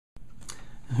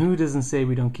Who doesn't say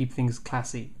we don't keep things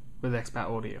classy with expat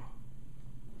audio?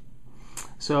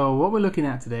 So what we're looking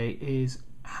at today is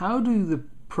how do the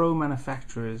pro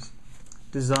manufacturers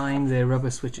design their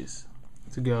rubber switches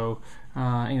to go,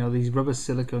 these rubber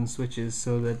silicone switches,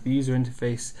 so that the user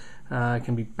interface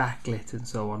can be backlit and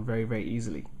so on very, very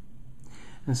easily.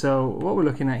 And so what we're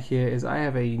looking at here is I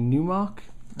have a Numark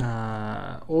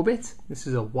Orbit. This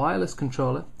is a wireless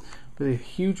controller with a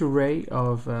huge array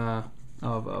of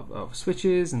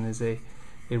switches, and there's a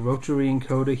rotary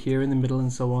encoder here in the middle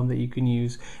and so on that you can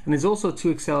use. And there's also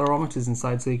 2 accelerometers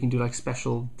inside, so you can do like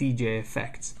special DJ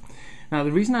effects. Now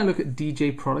the reason I look at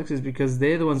DJ products is because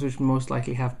they're the ones which most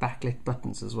likely have backlit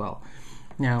buttons as well.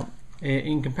 Now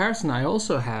in comparison, I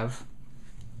also have,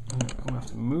 I'm going to have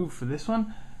to move for this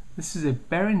one. This is a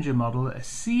Behringer model, a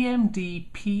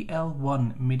CMD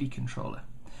PL-1 MIDI controller.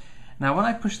 Now when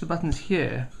I push the buttons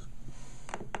here,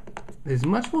 there's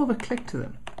much more of a click to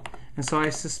them. And so I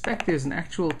suspect there's an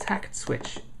actual tact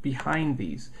switch behind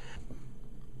these.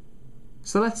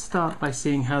 So let's start by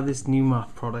seeing how this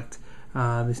Numark product,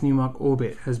 this Numark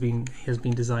Orbit, has been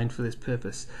designed for this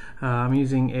purpose. I'm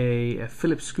using a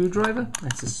Phillips screwdriver.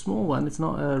 It's a small one. It's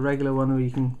not a regular one where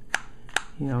you can,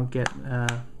 get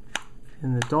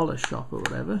in the dollar shop or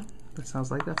whatever. That sounds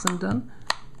like that's undone.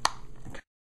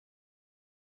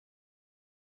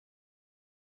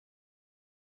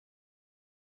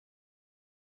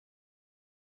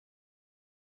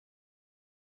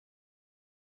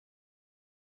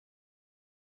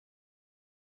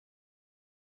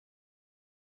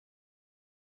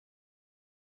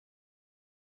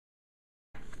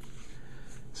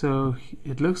 So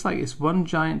it looks like it's one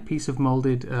giant piece of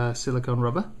molded silicone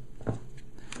rubber.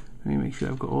 Let me make sure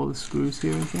I've got all the screws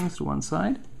here and things to one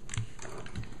side.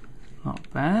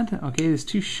 Not bad. Okay, there's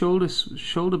 2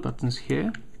 shoulder buttons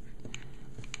here.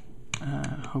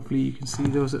 Hopefully you can see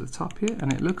those at the top here,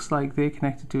 and it looks like they're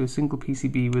connected to a single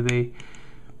PCB with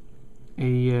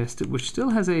which still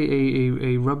has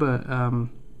a rubber,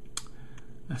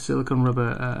 a silicone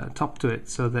rubber top to it,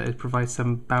 so that it provides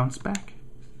some bounce back.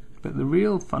 But the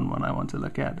real fun one I want to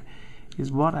look at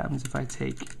is what happens if I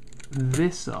take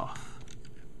this off.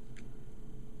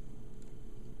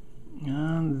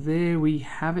 And there we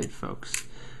have it, folks.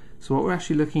 So what we're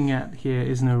actually looking at here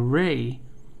is an array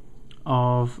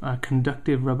of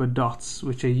conductive rubber dots,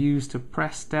 which are used to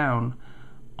press down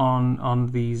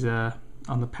on these on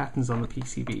the patterns on the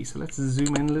PCB. So let's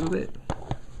zoom in a little bit.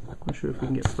 I'm not sure if we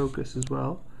can get focus as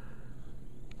well.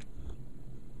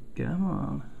 Come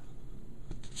on.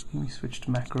 Let me switch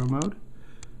to macro mode.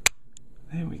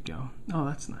 There we go. Oh,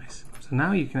 that's nice. So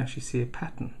now you can actually see a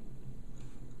pattern.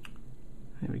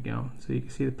 There we go. So you can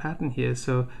see the pattern here.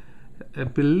 So I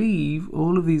believe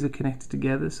all of these are connected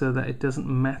together so that it doesn't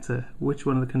matter which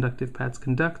one of the conductive pads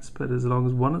conducts, but as long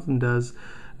as one of them does,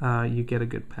 you get a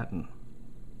good pattern.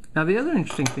 Now the other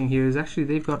interesting thing here is actually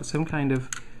they've got some kind of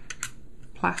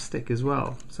plastic as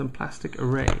well, some plastic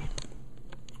array,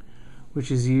 which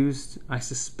is used, I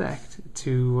suspect,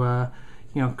 to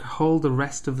hold the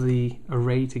rest of the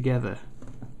array together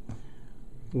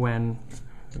when,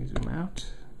 let me zoom out.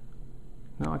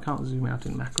 No, I can't zoom out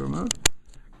in macro mode.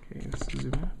 Okay, let's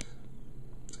zoom out.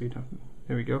 So you don't,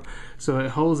 there we go. So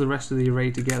it holds the rest of the array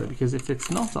together, because if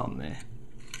it's not on there,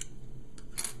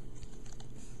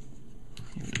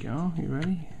 here we go, you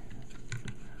ready?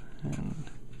 And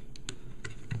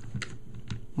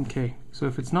okay, so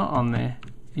if it's not on there,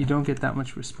 you don't get that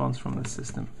much response from the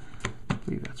system. I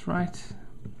believe that's right.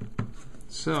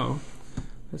 So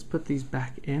let's put these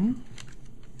back in.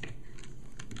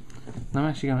 I'm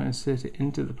actually going to insert it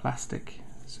into the plastic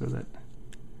so that,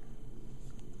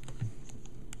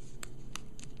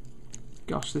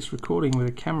 gosh, this recording with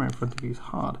a camera in front of you is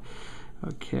hard.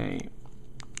 Okay.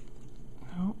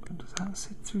 Oh, does that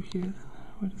sit through here?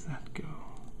 Where does that go?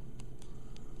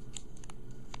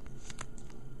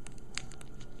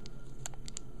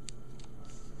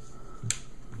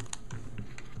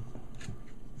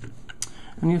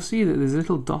 And you'll see that there's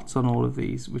little dots on all of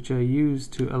these, which are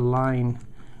used to align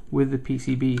with the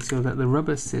PCB so that the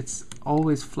rubber sits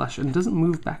always flush and doesn't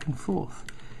move back and forth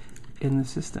in the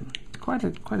system. Quite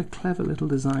a clever little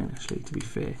design, actually, to be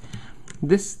fair.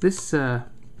 This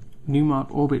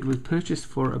Numark Orbit was purchased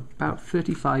for about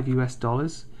 $35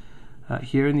 US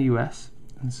here in the US,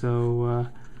 and so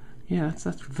yeah,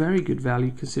 that's very good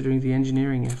value considering the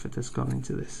engineering effort that's gone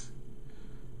into this.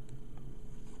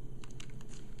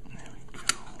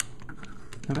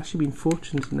 I've actually been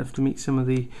fortunate enough to meet some of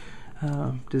the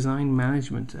design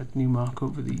management at Numark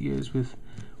over the years with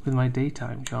my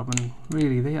daytime job, and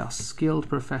really they are skilled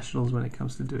professionals when it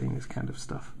comes to doing this kind of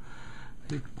stuff.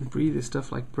 They breathe this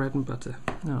stuff like bread and butter.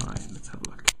 Alright, let's have a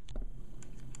look.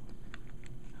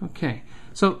 Okay,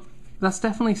 so that's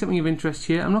definitely something of interest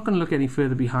here. I'm not going to look any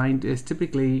further behind. It's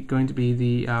typically going to be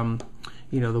the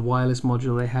the wireless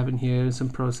module they have in here, and some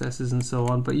processors and so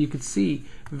on. But you could see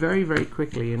very, very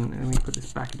quickly, and let me put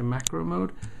this back into macro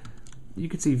mode. You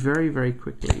could see very, very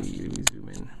quickly. Let me zoom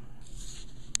in.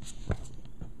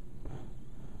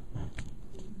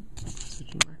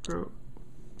 Switch to macro.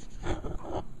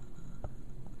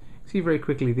 See very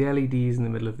quickly the LEDs in the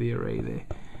middle of the array there,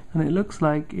 and it looks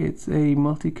like it's a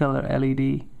multicolor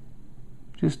LED.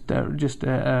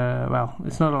 Well,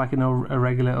 it's not like a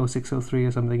regular 0603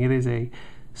 or something. It is a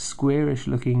squarish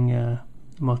looking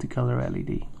multicolor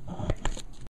LED.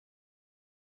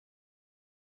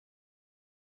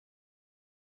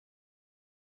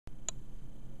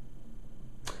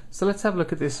 So let's have a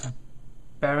look at this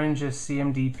Behringer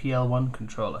CMD PL-1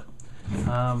 controller.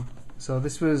 So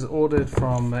this was ordered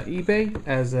from eBay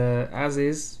as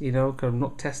is, kind of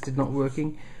not tested, not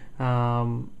working.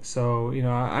 So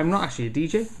I'm not actually a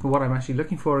DJ, but what I'm actually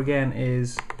looking for again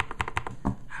is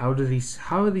how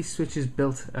are these switches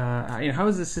built? How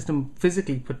is the system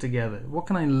physically put together? What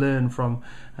can I learn from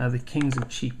the kings of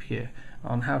cheap here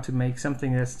on how to make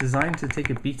something that's designed to take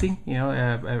a beating,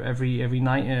 every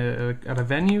night at a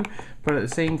venue, but at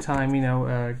the same time,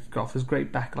 offers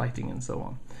great backlighting and so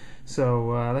on. So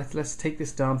let's take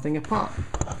this darn thing apart.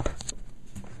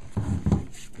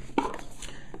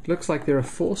 Looks like there are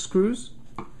 4 screws,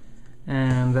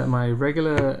 and that my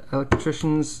regular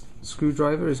electrician's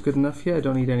screwdriver is good enough here. I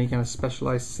don't need any kind of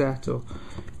specialized set or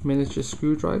miniature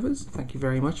screwdrivers. Thank you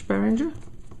very much, Behringer.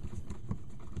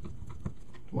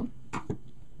 One.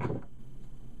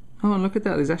 Oh, and look at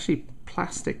that. There's actually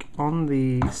plastic on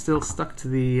the, still stuck to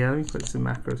the, let me put this in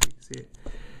macro so you can see it.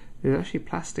 There's actually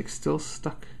plastic still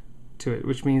stuck to it,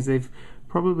 which means they've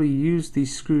probably used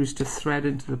these screws to thread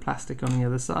into the plastic on the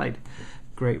other side.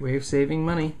 Great way of saving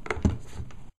money.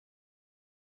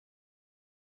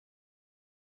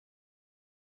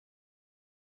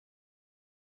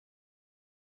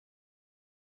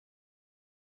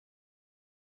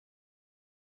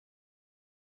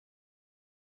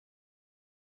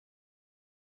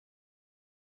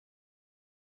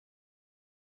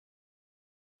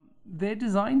 They're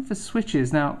designed for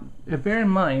switches. Now, bear in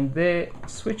mind, their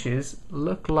switches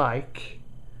look like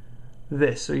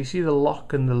this. So you see the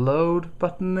lock and the load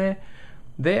button there?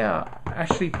 They are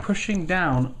actually pushing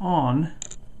down on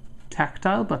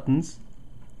tactile buttons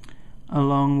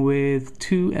along with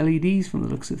 2 LEDs from the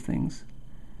looks of things.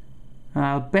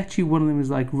 I'll bet you one of them is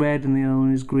like red and the other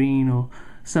one is green, or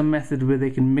some method where they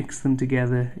can mix them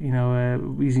together,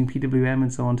 using PWM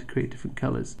and so on to create different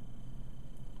colors.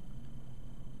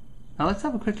 Now let's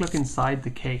have a quick look inside the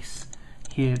case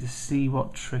here to see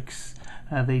what tricks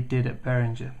they did at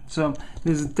Behringer. So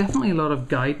there's definitely a lot of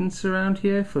guidance around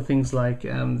here for things like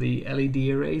the LED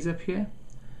arrays up here.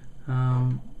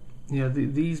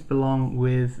 These belong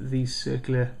with these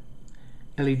circular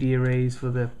LED arrays for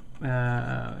the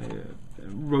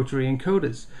rotary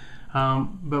encoders.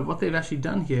 But what they've actually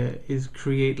done here is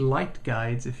create light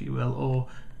guides, if you will, or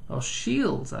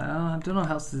shields, I don't know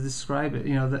how else to describe it,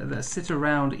 that sit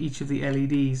around each of the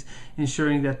LEDs,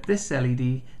 ensuring that this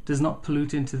LED does not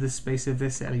pollute into the space of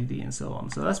this LED and so on.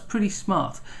 So that's pretty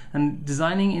smart, and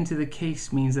designing into the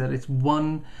case means that it's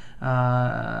one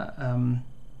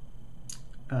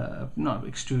not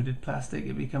extruded plastic,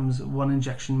 it becomes one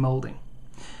injection molding.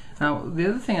 Now the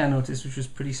other thing I noticed, which was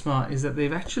pretty smart, is that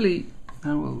they've actually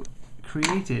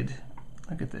created,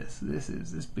 look at this.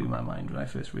 This blew my mind when I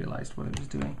first realized what it was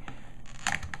doing.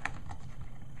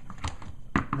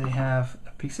 They have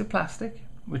a piece of plastic,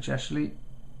 which actually,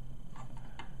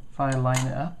 if I line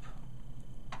it up,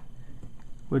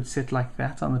 would sit like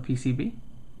that on the PCB.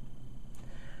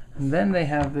 And then they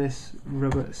have this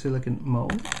rubber silicone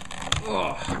mold,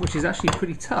 which is actually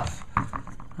pretty tough.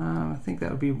 I think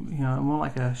that would be more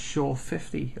like a Shaw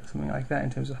 50 or something like that in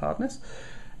terms of hardness.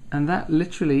 And that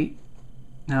literally,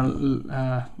 now I'm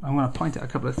going to point at a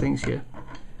couple of things here.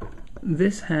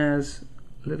 This has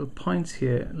little points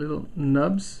here, little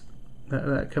nubs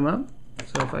that come up.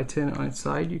 So if I turn it on its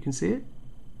side, you can see it.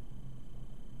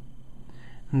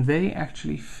 And they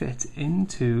actually fit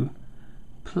into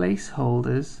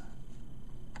placeholders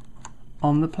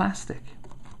on the plastic.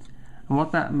 And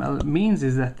what that means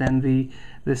is that then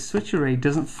the switch array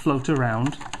doesn't float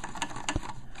around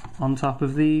on top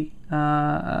of the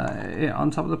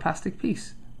plastic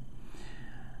piece.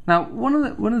 Now, one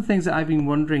of the things that I've been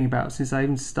wondering about since I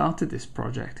even started this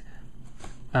project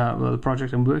well, the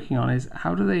project I'm working on is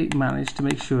how do they manage to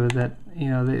make sure that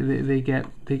they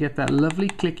get that lovely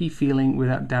clicky feeling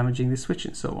without damaging the switch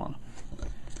and so on.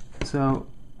 So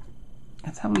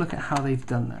let's have a look at how they've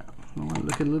done that. I want to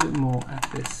look a little bit more at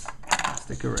this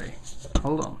plastic array.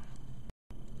 Hold on.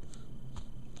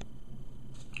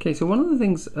 Okay, so one of the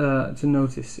things to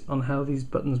notice on how these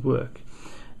buttons work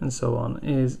and so on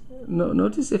is,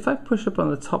 notice if I push up on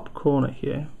the top corner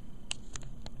here,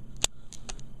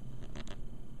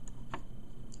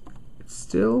 it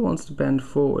still wants to bend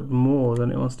forward more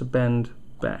than it wants to bend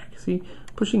back. See,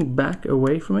 pushing back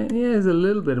away from it, yeah, there's a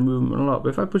little bit of movement, a lot, but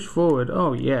if I push forward,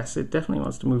 oh yes, it definitely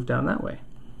wants to move down that way.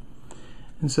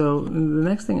 And so the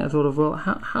next thing I thought of, well,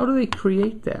 how do they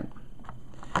create that?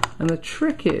 And the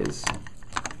trick is,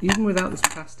 even without this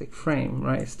plastic frame,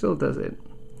 right, it still does it.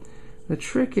 The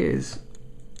trick is,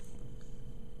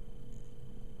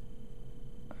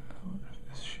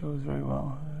 this shows very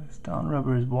well, this down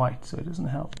rubber is white, so it doesn't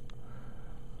help.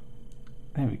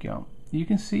 There we go. You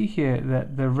can see here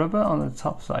that the rubber on the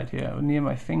top side here, near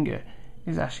my finger,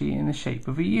 is actually in the shape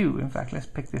of a U. In fact, let's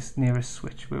pick this nearest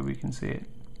switch where we can see it.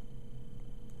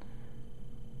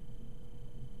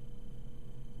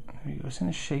 There we go, it's in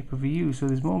the shape of a U, so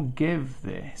there's more give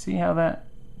there. See how that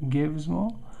gives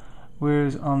more?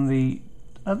 Whereas on the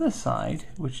other side,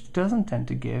 which doesn't tend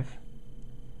to give,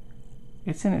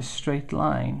 it's in a straight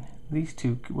line. These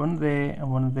two, one there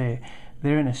and one there,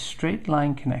 they're in a straight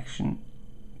line connection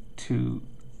to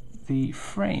the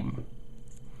frame,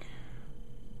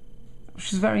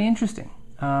 which is very interesting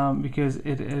because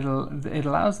it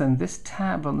allows then this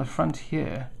tab on the front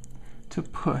here to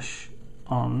push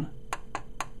on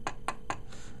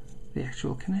the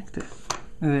actual connector,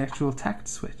 the actual tact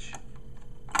switch.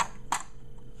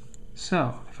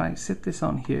 So if I sit this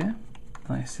on here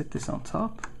and I sit this on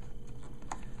top,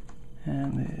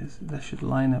 and that should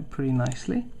line up pretty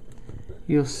nicely.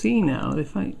 You'll see now,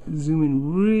 if I zoom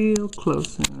in real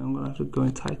close, and I'm going to have to go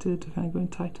in tighter, can I go in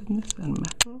tighter than this, and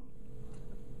macro?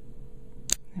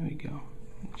 There we go.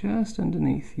 Just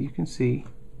underneath you can see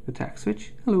the tact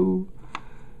switch, hello.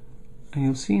 And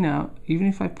you'll see now, even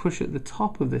if I push at the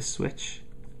top of this switch,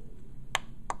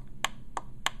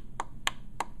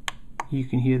 you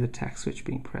can hear the tact switch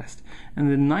being pressed. And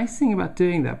the nice thing about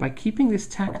doing that, by keeping this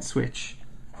tact switch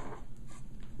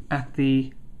at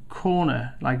the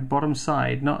corner, like bottom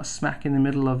side, not smack in the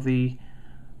middle of the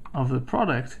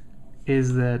product,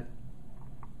 is that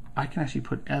I can actually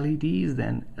put LEDs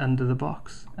then under the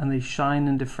box, and they shine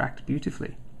and diffract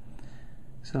beautifully.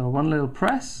 So one little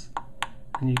press,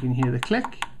 and you can hear the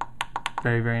click,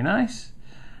 very, very nice,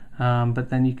 but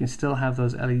then you can still have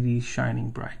those LEDs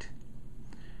shining bright.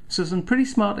 So some pretty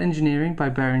smart engineering by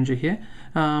Behringer here.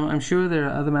 I'm sure there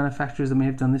are other manufacturers that may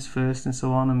have done this first and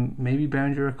so on, and maybe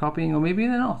Behringer are copying, or maybe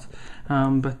they're not.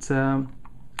 But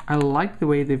I like the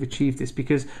way they've achieved this,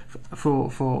 because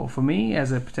for me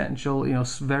as a potential,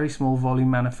 very small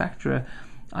volume manufacturer,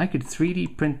 I could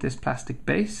 3D print this plastic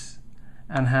base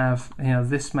and have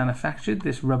this manufactured,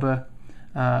 this rubber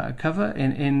cover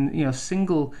in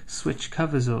single switch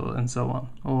covers and so on,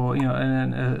 or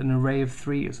an array of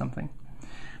 3 or something.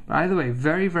 But either way,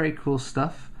 very, very cool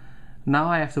stuff. Now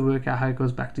I have to work out how it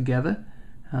goes back together,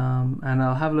 and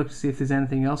I'll have a look to see if there's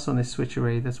anything else on this switch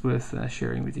array that's worth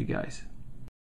sharing with you guys.